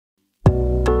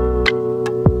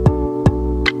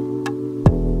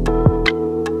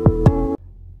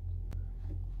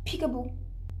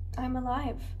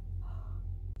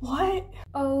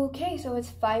Okay, so it's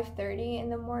 5:30 in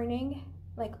the morning,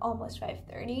 like almost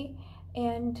 5:30,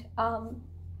 and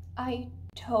I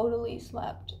totally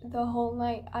slept the whole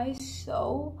night. I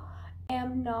so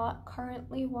am not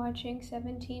currently watching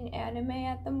 17 anime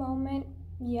at the moment.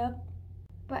 Yep.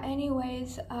 But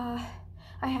anyways, I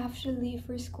have to leave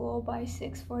for school by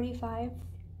 6:45.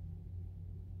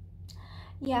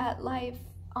 Yeah, life,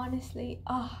 honestly,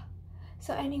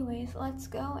 So anyways, let's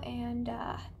go and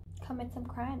commit some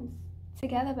crimes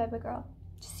together, baby girl.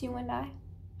 Just you and I.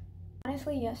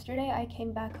 Honestly, yesterday I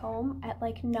came back home at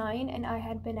like 9 and I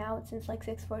had been out since like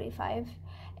 6:45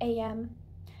 a.m.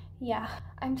 Yeah,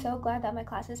 I'm so glad that my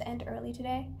classes end early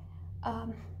today.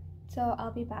 So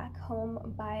I'll be back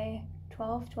home by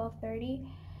 12:30.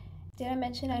 Did I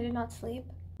mention I did not sleep?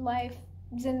 Life,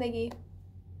 zindagi.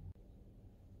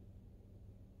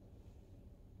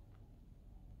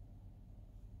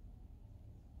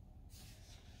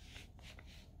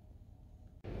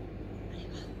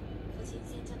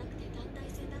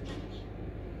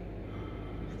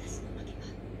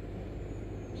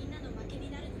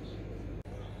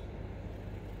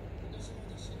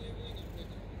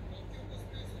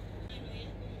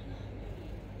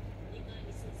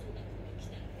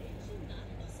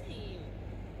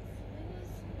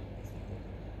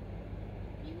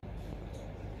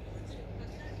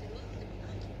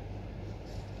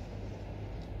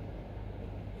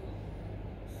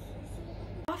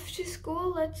 Off to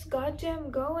school, let's goddamn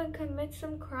go and commit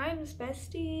some crimes,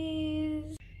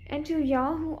 besties. And to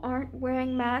y'all who aren't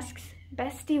wearing masks,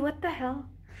 bestie, what the hell?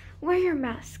 Wear your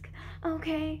mask,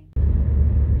 okay?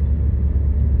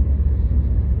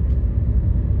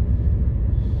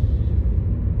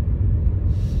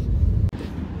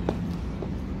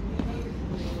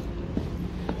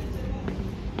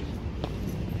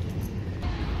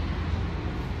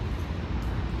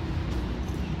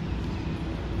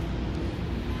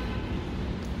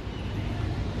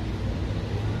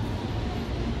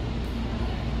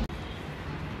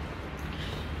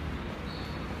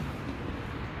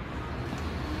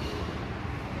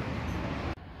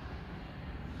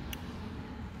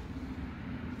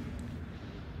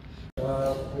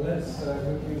 Let's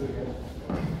do things again.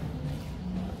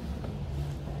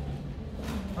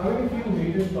 How many of you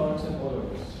read thoughts and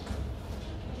followers?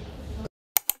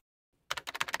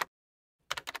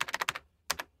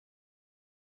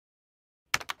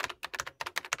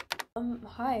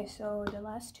 Hi, so the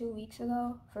last 2 weeks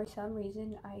ago, for some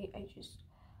reason, I just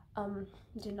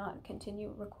did not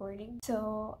continue recording.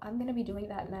 So I'm gonna be doing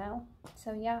that now.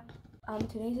 So yeah,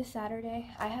 today's a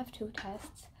Saturday. I have 2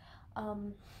 tests.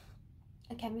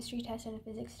 A chemistry test and a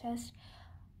physics test.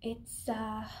 It's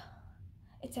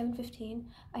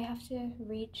 7:15. I have to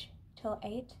reach till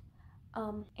 8.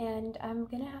 And I'm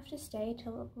gonna have to stay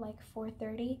till like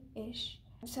 4:30-ish.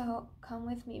 So come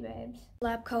with me, babes.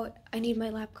 Lab coat. I need my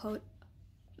lab coat.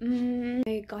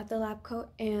 I got the lab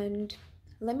coat and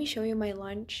let me show you my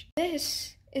lunch.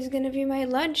 This is gonna be my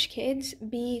lunch, kids,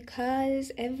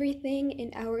 because everything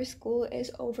in our school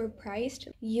is overpriced.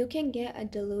 You can get a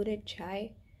diluted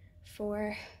chai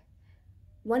for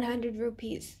 100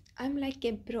 rupees. I'm like,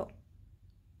 bro,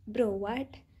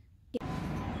 what?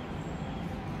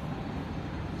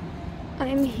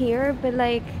 I'm here, but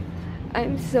like,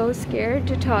 I'm so scared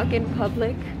to talk in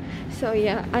public. So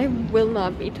yeah, I will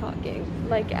not be talking,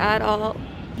 like, at all.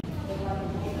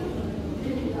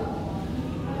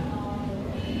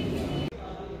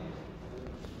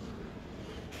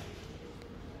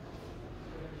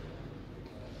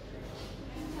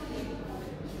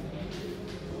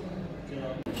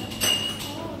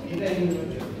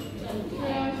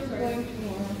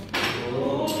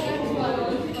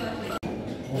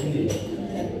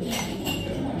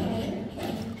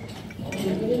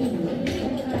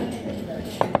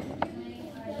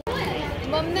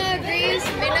 Mumna agrees,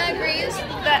 Minna agrees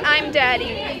that I'm daddy.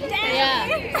 Yeah.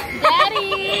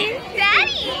 Daddy!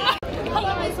 Daddy!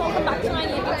 Hello guys, welcome back to my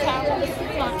YouTube channel.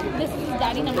 This is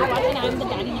daddy number 1 and I'm the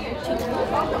daddy number 2.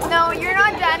 No, you're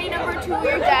not daddy number 2,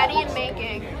 you're daddy in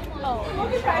making. Oh,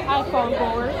 iPhone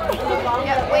forward.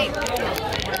 Yeah, wait.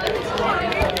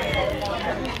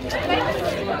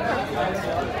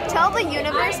 Tell the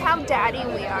universe how daddy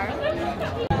we are.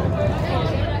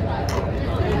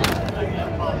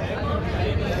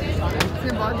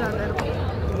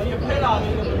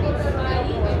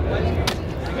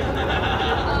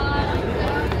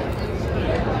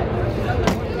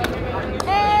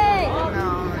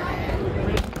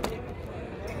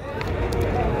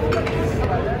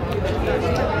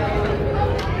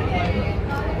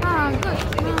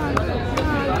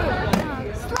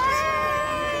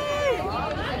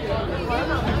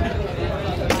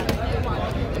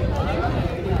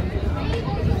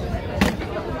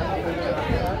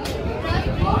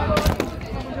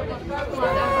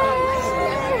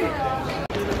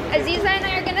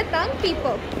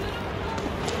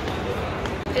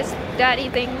 daddy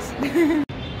things.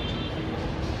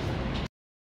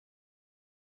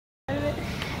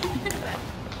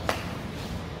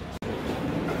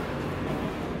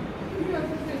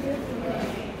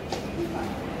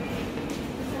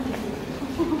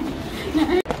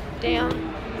 Damn.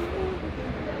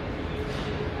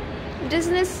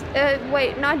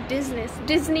 Wait, not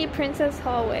Disney Princess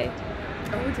Hallway.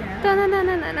 Oh damn.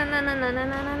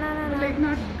 Da-na-na-na-na-na-na-na-na-na-na-na-na. Like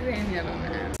not grey and yellow,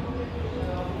 man.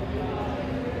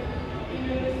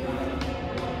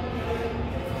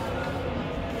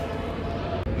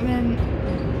 Man,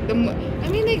 I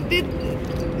mean, like,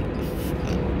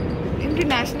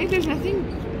 internationally, there's nothing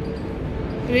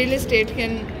real estate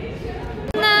can.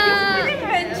 And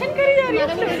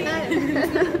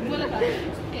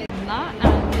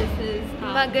this is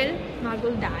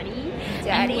Muggle Daddy.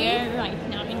 And we're right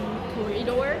now in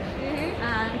corridor.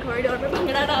 And corridor में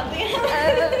भंगड़ा डालते हैं.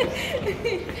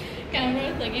 Camera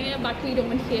is looking at, but we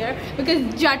don't care because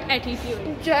jut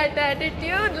attitude. Jet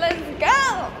attitude, let's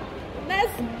go!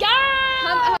 Let's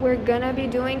go! We're gonna be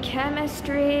doing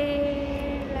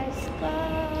chemistry. Let's go.